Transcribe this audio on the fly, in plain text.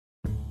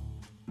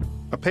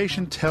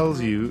patient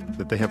tells you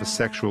that they have a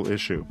sexual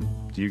issue,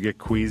 do you get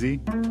queasy?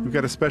 We've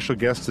got a special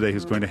guest today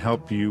who's going to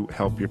help you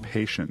help your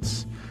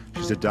patients.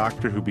 She's a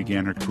doctor who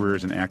began her career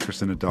as an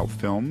actress in adult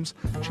films.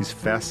 She's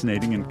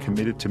fascinating and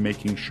committed to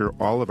making sure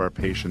all of our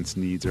patients'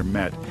 needs are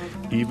met,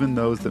 even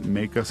those that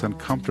make us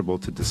uncomfortable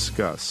to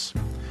discuss.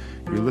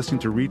 You're listening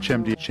to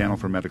ReachMD, channel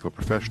for medical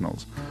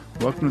professionals.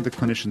 Welcome to the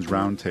Clinicians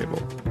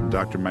Roundtable. I'm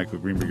Dr. Michael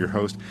Greenberg, your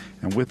host,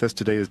 and with us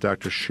today is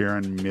Dr.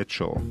 Sharon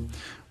Mitchell.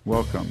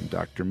 Welcome,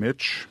 Dr.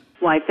 Mitch.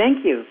 Why,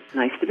 thank you.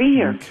 Nice to be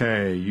here.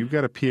 Okay, you've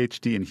got a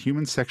PhD in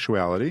human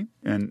sexuality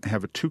and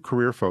have two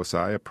career foci,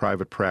 a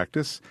private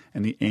practice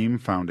and the AIM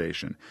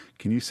Foundation.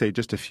 Can you say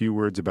just a few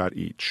words about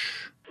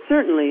each?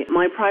 Certainly.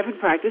 My private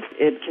practice,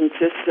 it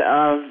consists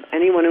of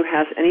anyone who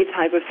has any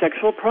type of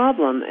sexual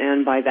problem,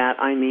 and by that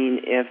I mean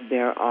if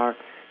there are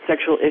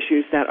sexual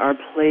issues that are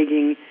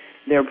plaguing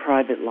their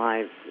private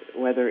lives,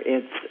 whether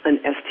it's an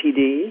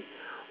STD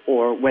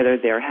or whether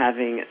they're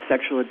having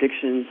sexual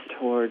addictions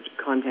toward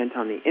content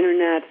on the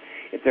internet,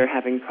 if they're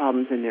having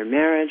problems in their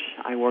marriage.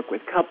 I work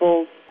with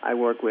couples. I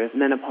work with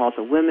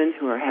menopausal women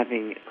who are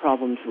having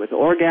problems with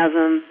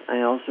orgasm.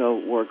 I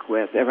also work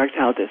with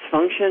erectile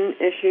dysfunction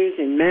issues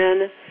in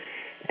men.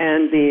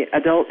 And the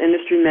Adult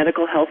Industry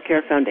Medical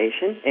Healthcare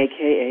Foundation,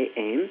 a.k.a.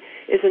 AIM,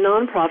 is a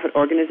nonprofit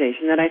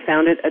organization that I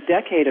founded a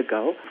decade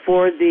ago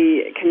for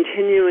the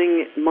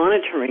continuing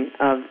monitoring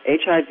of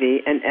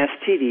HIV and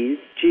STDs,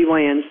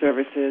 GYN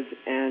services,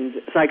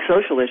 and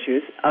psychosocial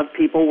issues of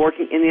people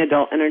working in the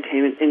adult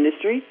entertainment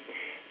industry,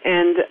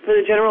 and for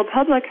the general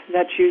public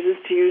that chooses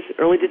to use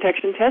early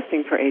detection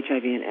testing for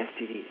HIV and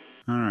STDs.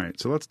 All right,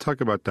 so let's talk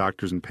about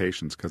doctors and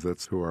patients because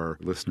that's who our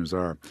listeners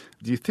are.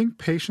 Do you think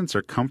patients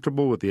are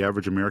comfortable with the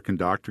average American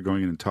doctor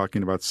going in and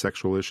talking about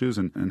sexual issues?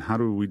 And how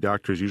do we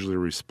doctors usually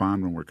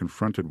respond when we're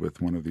confronted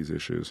with one of these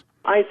issues?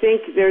 I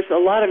think there's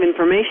a lot of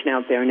information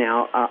out there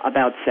now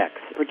about sex,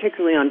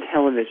 particularly on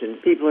television.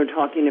 People are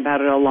talking about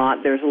it a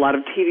lot. There's a lot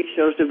of TV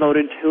shows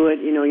devoted to it,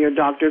 you know, your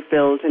Dr.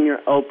 Phils and your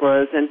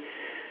Oprahs, and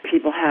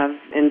people have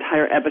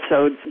entire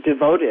episodes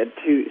devoted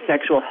to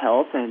sexual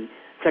health and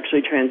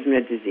sexually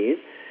transmitted disease.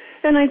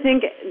 And I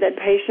think that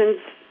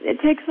patients,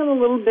 it takes them a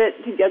little bit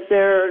to get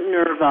their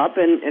nerve up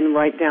and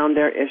write down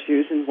their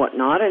issues and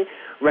whatnot and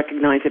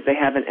recognize if they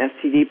have an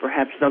STD,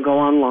 perhaps they'll go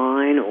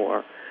online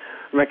or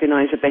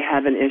recognize if they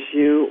have an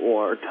issue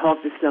or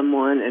talk to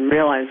someone and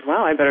realize,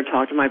 wow, I better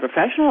talk to my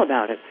professional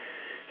about it.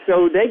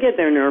 So they get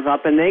their nerve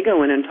up and they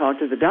go in and talk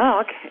to the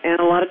doc, and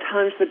a lot of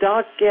times the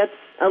doc gets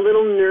a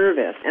little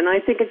nervous. And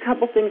I think a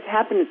couple things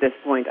happen at this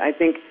point. I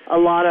think a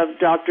lot of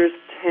doctors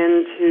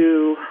tend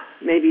to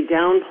maybe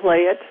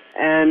downplay it,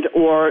 and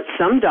or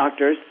some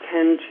doctors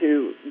tend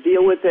to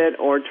deal with it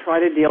or try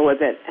to deal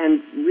with it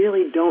and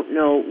really don't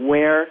know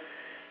where,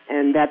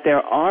 and that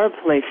there are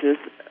places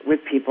with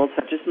people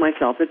such as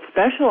myself that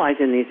specialize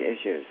in these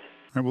issues.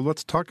 All right, well,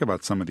 let's talk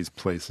about some of these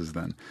places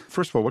then.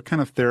 First of all, what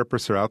kind of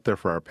therapists are out there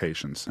for our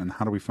patients, and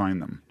how do we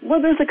find them?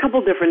 Well, there's a couple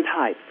different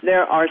types.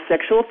 There are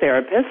sexual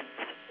therapists,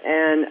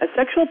 and a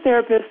sexual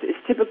therapist is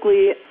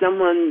typically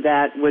someone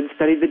that would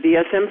study the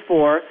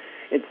DSM-IV.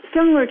 It's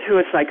similar to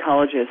a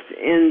psychologist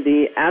in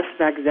the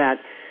aspect that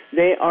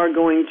they are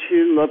going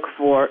to look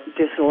for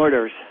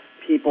disorders,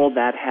 people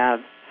that have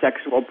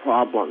sexual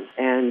problems.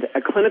 And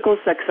a clinical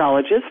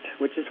sexologist,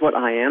 which is what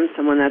I am,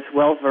 someone that's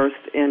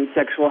well-versed in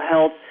sexual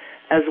health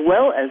as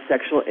well as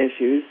sexual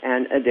issues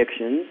and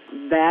addictions,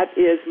 that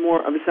is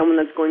more of someone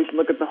that's going to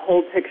look at the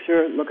whole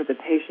picture, look at the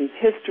patient's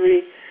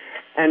history,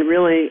 and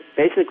really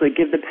basically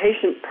give the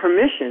patient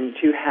permission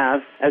to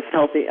have as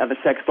healthy of a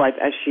sex life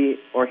as she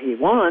or he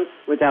wants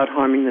without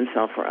harming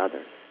themselves or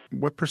others.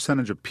 What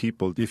percentage of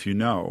people, if you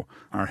know,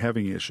 are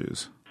having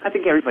issues? I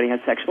think everybody has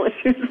sexual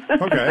issues.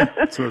 Okay,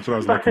 so that's what I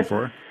was looking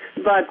for.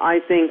 But I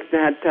think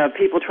that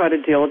people try to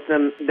deal with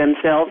them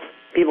themselves.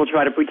 People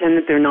try to pretend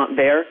that they're not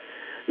there.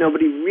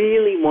 Nobody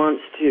really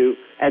wants to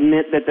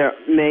admit that there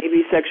may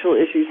be sexual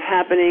issues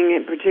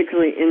happening,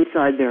 particularly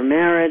inside their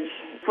marriage.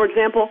 For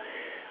example,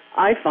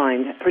 I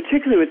find,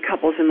 particularly with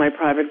couples in my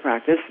private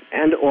practice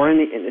and or in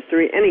the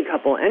industry, any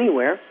couple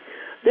anywhere,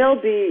 they'll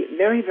be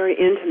very, very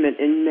intimate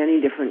in many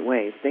different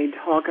ways. They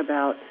talk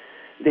about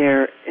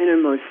their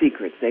innermost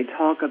secrets. They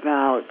talk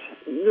about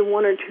the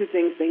one or two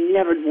things they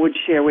never would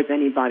share with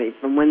anybody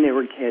from when they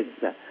were kids,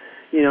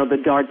 the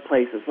dark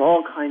places,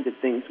 all kinds of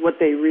things, what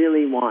they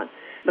really want.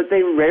 But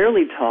they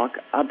rarely talk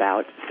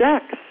about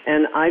sex.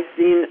 And I've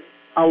seen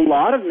a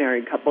lot of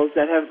married couples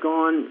that have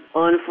gone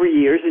on for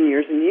years and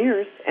years and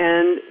years,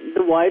 and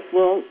the wife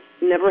will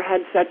never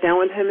had sat down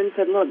with him and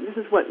said, look, this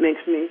is what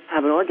makes me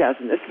have an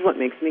orgasm. This is what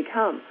makes me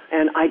come.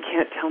 And I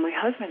can't tell my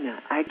husband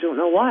that. I don't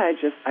know why.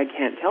 I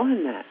can't tell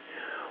him that.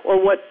 Or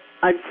what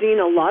I've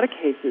seen a lot of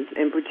cases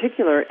in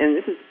particular, and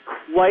this is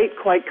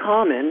quite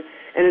common,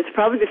 and it's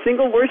probably the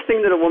single worst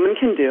thing that a woman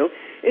can do,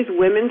 is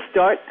women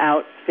start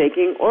out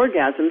faking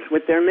orgasms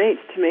with their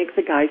mates to make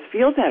the guys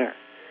feel better.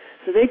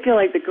 So they feel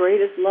like the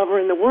greatest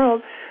lover in the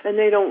world, and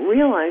they don't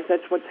realize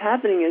that's what's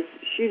happening is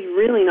she's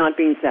really not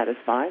being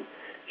satisfied.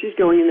 She's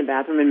going in the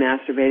bathroom and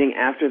masturbating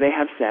after they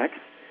have sex.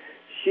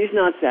 She's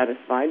not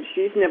satisfied.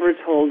 She's never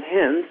told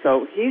him,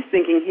 so he's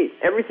thinking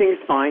everything's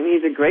fine.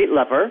 He's a great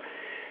lover.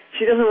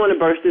 She doesn't want to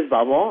burst his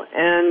bubble,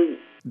 and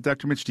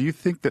Dr. Mitch, do you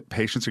think that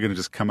patients are going to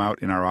just come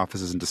out in our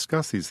offices and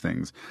discuss these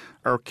things?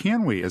 Or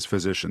can we, as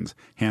physicians,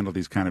 handle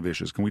these kind of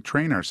issues? Can we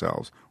train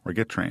ourselves or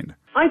get trained?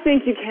 I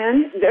think you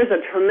can. There's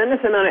a tremendous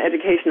amount of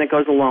education that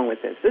goes along with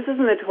this. This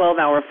isn't a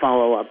 12-hour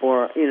follow-up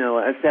or,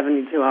 a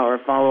 72-hour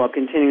follow-up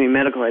continuing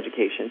medical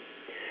education.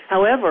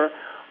 However,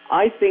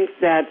 I think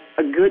that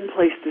a good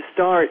place to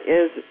start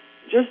is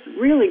just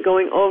really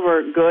going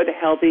over good,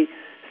 healthy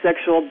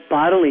sexual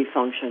bodily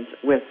functions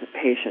with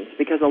patients,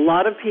 because a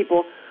lot of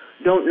people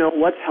don't know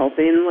what's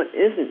healthy and what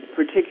isn't,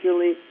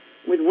 particularly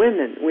with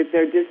women, with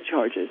their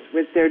discharges,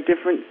 with their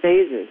different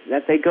phases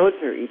that they go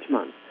through each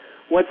month.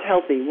 What's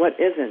healthy, what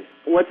isn't,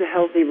 what's a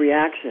healthy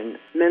reaction,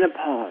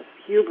 menopause,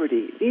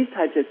 puberty, these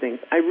types of things.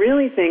 I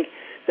really think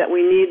that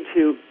we need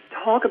to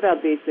talk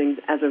about these things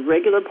as a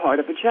regular part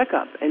of a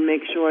checkup and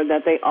make sure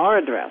that they are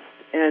addressed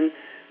and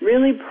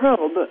really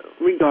probe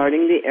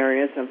regarding the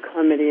areas of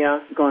chlamydia,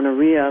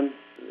 gonorrhea,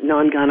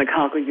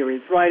 non-gonococcal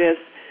urethritis,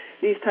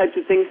 these types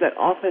of things that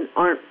often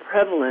aren't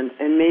prevalent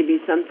and may be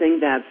something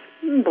that's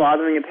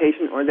bothering a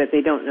patient or that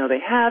they don't know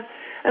they have.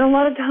 And a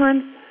lot of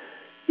times,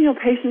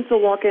 patients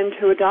will walk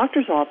into a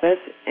doctor's office,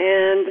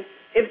 and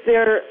if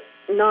they're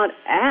not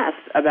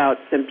asked about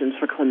symptoms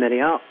for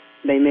chlamydia,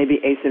 they may be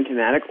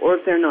asymptomatic, or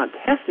if they're not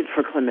tested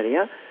for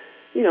chlamydia,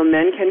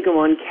 men can go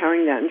on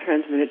carrying that and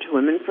transmit it to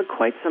women for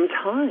quite some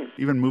time.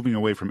 Even moving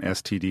away from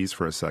STDs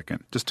for a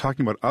second, just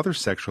talking about other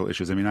sexual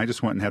issues. I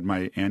just went and had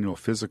my annual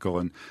physical,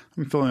 and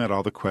I'm filling out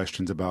all the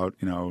questions about,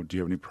 do you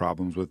have any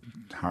problems with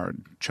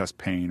hard chest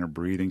pain or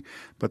breathing?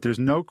 But there's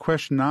no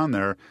question on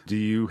there, do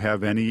you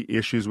have any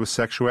issues with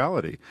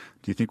sexuality?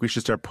 Do you think we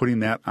should start putting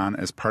that on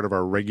as part of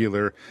our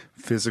regular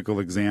physical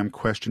exam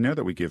questionnaire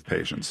that we give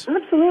patients?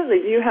 Absolutely.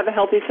 Do you have a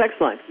healthy sex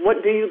life?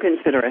 What do you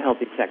consider a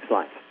healthy sex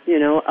life?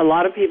 A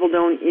lot of people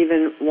don't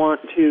even want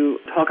to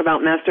talk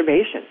about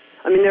masturbation.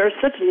 There are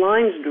such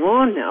lines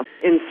drawn now.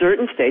 In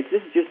certain states,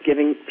 this is just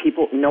giving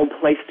people no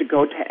place to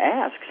go to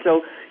ask.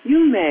 So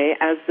you may,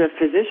 as the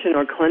physician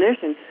or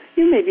clinician,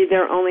 you may be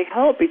their only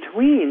hope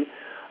between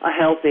a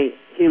healthy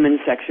human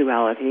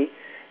sexuality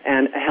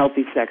and a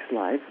healthy sex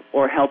life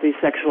or healthy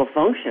sexual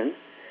function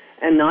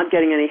and not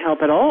getting any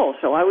help at all.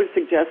 So I would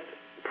suggest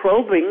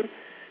probing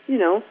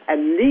at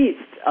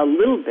least a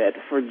little bit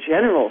for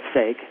general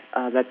sake,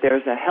 that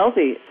there's a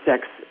healthy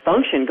sex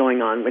function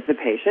going on with the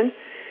patient,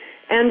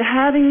 and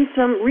having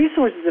some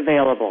resources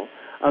available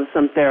of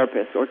some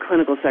therapists or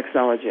clinical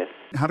sexologists.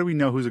 How do we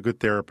know who's a good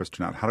therapist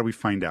or not? How do we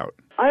find out?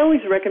 I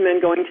always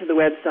recommend going to the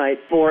website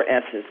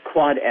 4S's,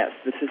 Quad S,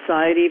 the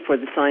Society for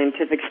the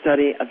Scientific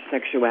Study of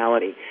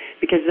Sexuality,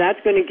 because that's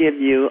going to give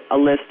you a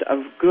list of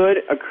good,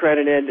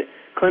 accredited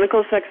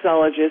clinical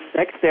sexologists,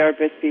 sex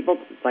therapists, people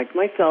like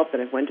myself that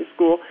have went to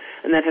school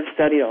and that have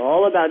studied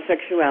all about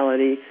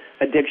sexuality,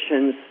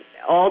 addictions,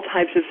 all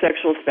types of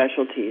sexual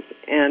specialties.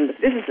 And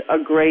this is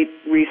a great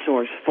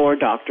resource for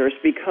doctors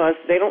because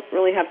they don't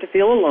really have to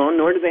feel alone,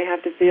 nor do they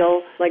have to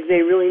feel like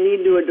they really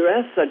need to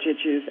address such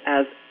issues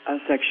as a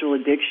sexual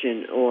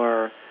addiction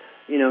or,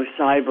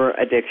 cyber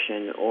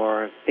addiction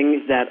or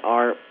things that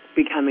are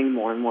becoming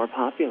more and more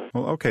popular.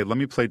 Well, okay, let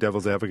me play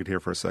devil's advocate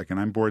here for a second.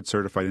 I'm board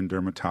certified in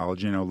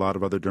dermatology. A lot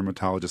of other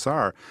dermatologists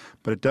are,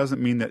 but it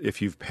doesn't mean that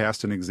if you've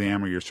passed an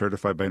exam or you're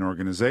certified by an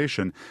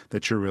organization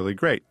that you're really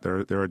great. There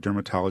are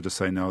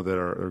dermatologists I know that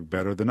are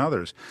better than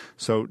others.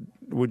 So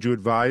would you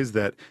advise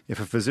that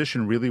if a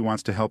physician really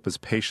wants to help his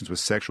patients with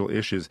sexual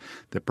issues,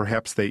 that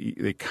perhaps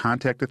they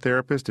contact a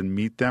therapist and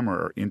meet them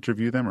or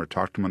interview them or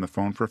talk to them on the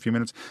phone for a few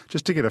minutes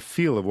just to get a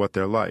feel of what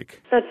they're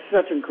like? That's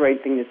such a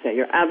great thing to say.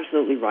 You're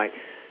absolutely right.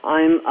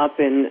 I'm up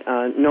in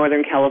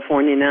Northern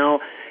California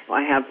now.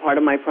 I have part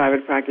of my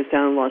private practice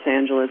down in Los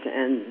Angeles,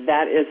 and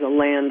that is a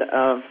land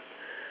of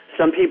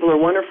some people are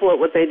wonderful at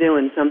what they do,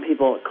 and some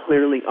people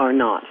clearly are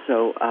not.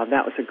 So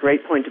that was a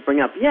great point to bring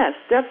up. Yes,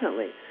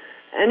 definitely.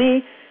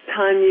 Any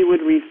time you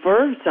would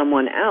refer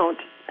someone out,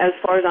 as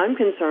far as I'm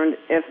concerned,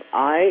 if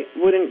I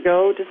wouldn't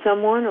go to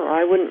someone or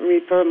I wouldn't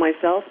refer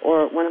myself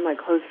or one of my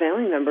close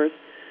family members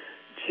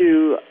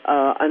to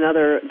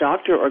another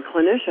doctor or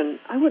clinician,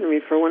 I wouldn't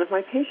refer one of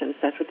my patients.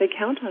 That's what they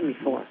count on me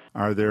for.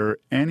 Are there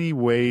any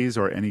ways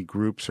or any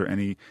groups or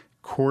any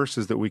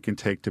courses that we can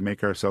take to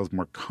make ourselves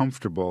more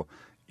comfortable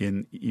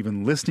in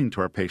even listening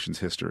to our patients'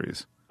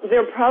 histories?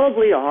 There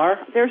probably are.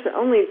 There's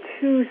only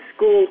two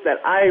schools that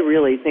I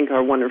really think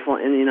are wonderful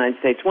in the United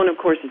States. One, of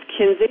course, is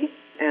Kinsey,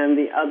 and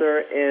the other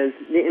is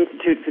the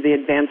Institute for the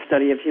Advanced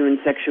Study of Human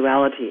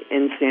Sexuality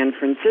in San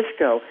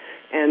Francisco.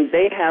 And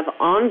they have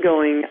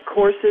ongoing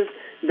courses.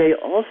 They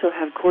also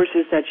have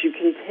courses that you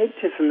can take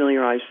to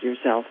familiarize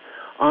yourself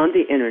on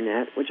the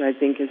Internet, which I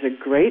think is a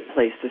great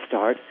place to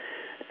start.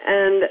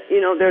 And,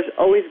 there's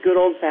always good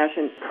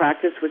old-fashioned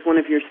practice with one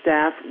of your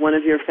staff, one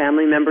of your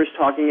family members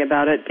talking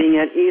about it, being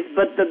at ease.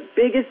 But the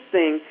biggest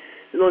thing,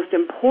 the most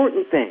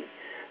important thing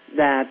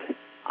that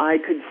I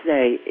could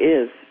say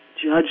is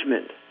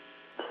judgment.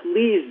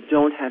 please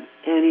don't have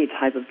any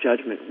type of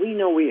judgment. We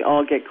know we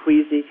all get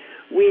queasy.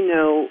 We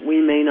know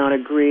we may not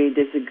agree,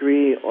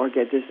 disagree, or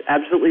get just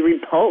absolutely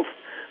repulsed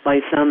by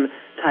some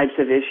types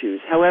of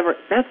issues. However,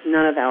 that's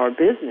none of our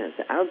business.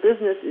 Our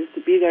business is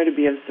to be there to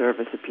be of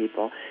service to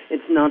people.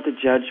 It's not to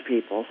judge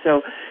people.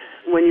 So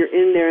when you're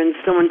in there and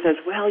someone says,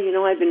 well,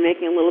 I've been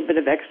making a little bit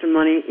of extra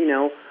money,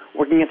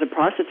 working as a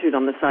prostitute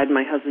on the side,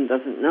 my husband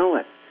doesn't know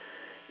it.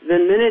 The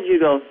minute you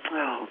go,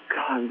 oh,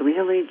 God,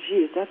 really?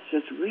 Geez, that's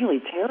just really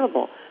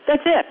terrible.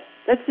 That's it.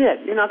 That's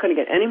it. You're not going to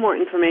get any more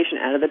information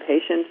out of the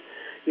patient.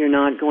 You're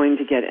not going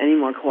to get any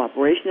more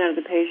cooperation out of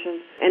the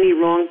patient. Any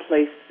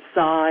wrong-placed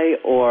sigh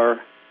or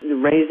the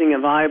raising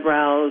of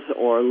eyebrows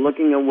or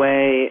looking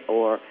away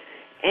or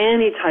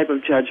any type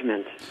of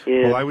judgment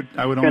is I would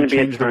only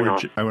change the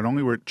word. I would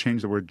only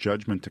change the word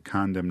judgment to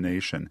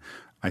condemnation.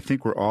 I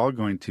think we're all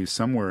going to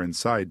somewhere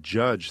inside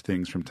judge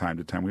things from time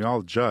to time. We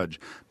all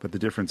judge, but the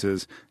difference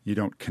is you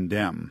don't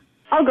condemn.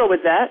 I'll go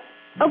with that.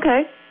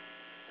 Okay,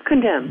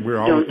 condemn.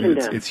 Don't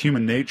condemn. It's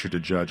human nature to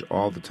judge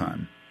all the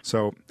time.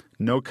 So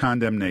no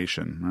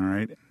condemnation. All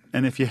right.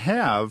 And if you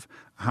have,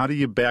 how do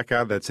you back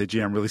out of that? Say, gee,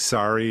 I'm really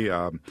sorry.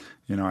 I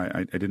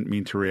didn't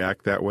mean to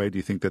react that way. Do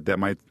you think that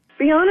might...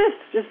 Be honest.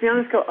 Just be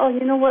honest. Go, oh,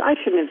 you know what? I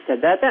shouldn't have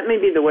said that. That may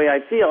be the way I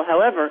feel.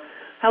 However,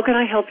 how can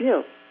I help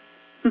you?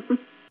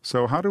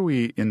 So how do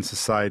we, in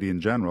society in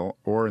general,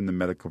 or in the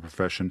medical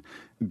profession,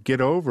 get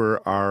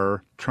over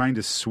our trying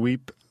to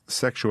sweep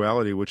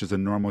sexuality, which is a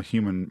normal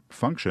human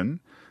function,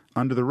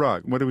 under the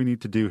rug? What do we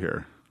need to do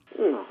here?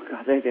 Oh,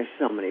 God, there's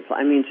so many.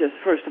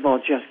 First of all,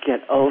 just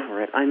get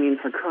over it.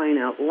 For crying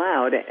out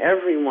loud,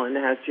 everyone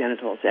has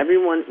genitals.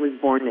 Everyone was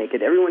born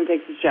naked. Everyone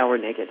takes a shower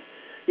naked.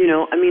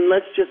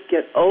 Let's just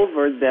get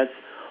over this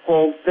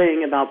whole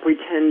thing about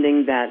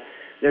pretending that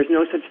there's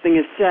no such thing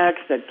as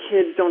sex, that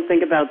kids don't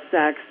think about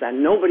sex, that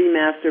nobody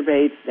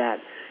masturbates, that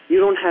you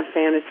don't have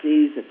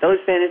fantasies, that those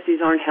fantasies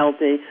aren't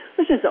healthy.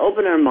 Let's just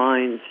open our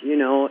minds,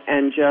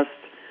 and just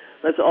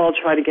let's all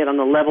try to get on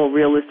the level,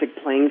 realistic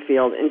playing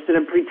field instead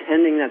of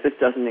pretending that this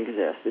doesn't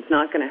exist. It's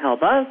not going to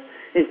help us.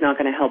 It's not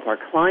going to help our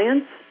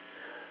clients.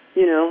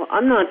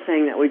 I'm not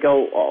saying that we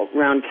go all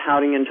around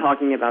touting and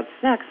talking about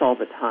sex all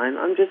the time.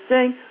 I'm just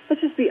saying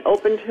let's just be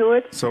open to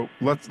it. So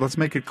let's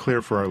make it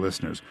clear for our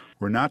listeners.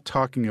 We're not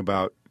talking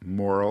about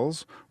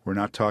morals. We're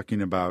not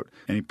talking about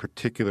any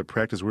particular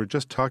practice. We're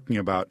just talking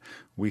about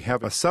we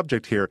have a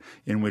subject here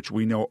in which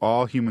we know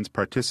all humans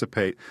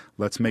participate.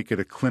 Let's make it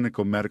a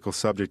clinical medical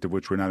subject of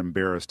which we're not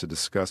embarrassed to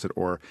discuss it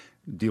or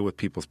deal with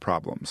people's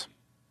problems.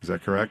 Is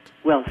that correct?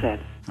 Well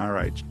said. All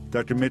right.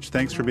 Dr. Mitch,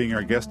 thanks for being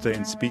our guest today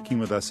and speaking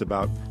with us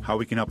about how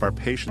we can help our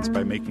patients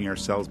by making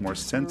ourselves more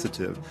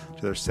sensitive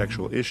to their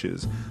sexual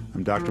issues.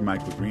 I'm Dr.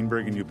 Michael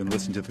Greenberg, and you've been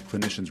listening to the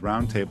Clinicians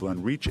Roundtable on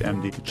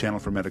ReachMD, the channel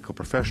for medical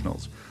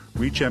professionals.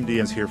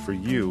 ReachMD is here for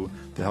you,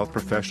 the health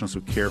professionals who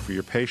care for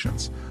your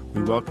patients.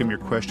 We welcome your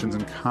questions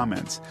and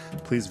comments.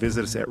 Please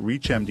visit us at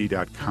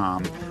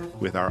reachmd.com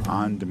with our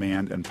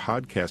on-demand and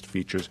podcast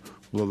features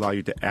will allow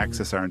you to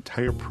access our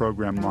entire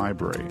program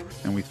library.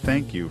 And we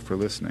thank you for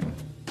listening.